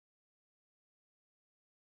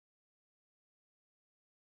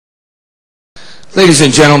Ladies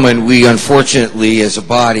and gentlemen, we unfortunately as a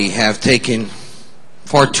body have taken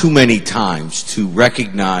far too many times to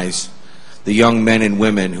recognize the young men and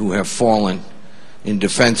women who have fallen in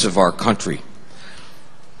defense of our country.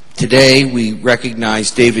 Today we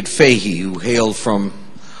recognize David Fahey, who hailed from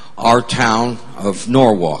our town of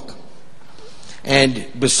Norwalk. And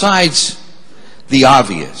besides the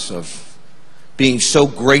obvious of being so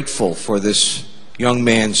grateful for this young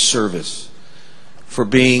man's service, for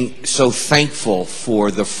being so thankful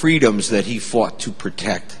for the freedoms that he fought to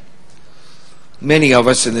protect, many of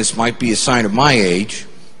us, and this might be a sign of my age,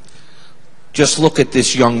 just look at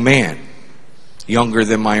this young man, younger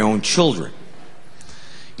than my own children.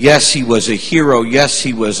 Yes, he was a hero. Yes,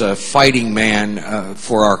 he was a fighting man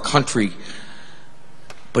for our country,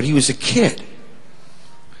 but he was a kid.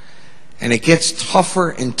 And it gets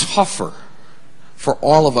tougher and tougher for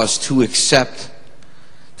all of us to accept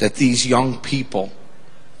that these young people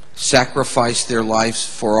sacrificed their lives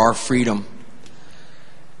for our freedom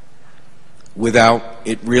without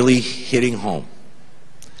it really hitting home.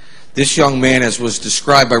 This young man, as was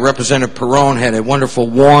described by Representative Perone, had a wonderful,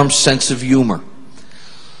 warm sense of humor.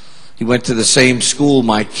 He went to the same school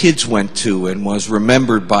my kids went to and was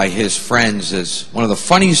remembered by his friends as one of the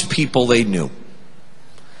funniest people they knew.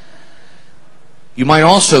 You might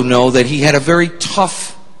also know that he had a very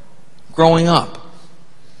tough growing up.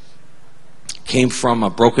 Came from a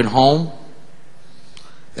broken home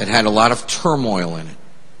that had a lot of turmoil in it.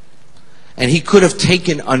 And he could have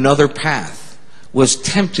taken another path, was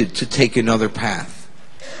tempted to take another path.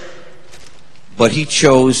 But he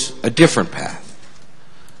chose a different path.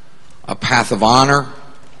 A path of honor,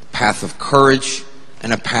 a path of courage,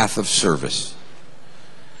 and a path of service.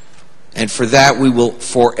 And for that we will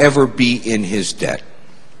forever be in his debt.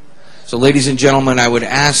 So ladies and gentlemen, I would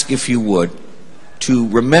ask if you would to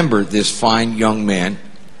remember this fine young man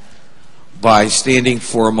by standing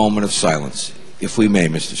for a moment of silence, if we may,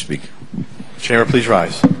 Mr. Speaker. Chamber, please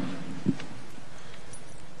rise.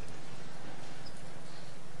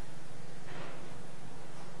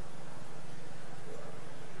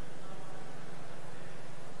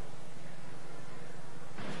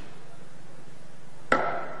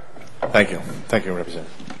 Thank you. Thank you,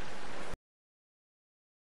 Representative.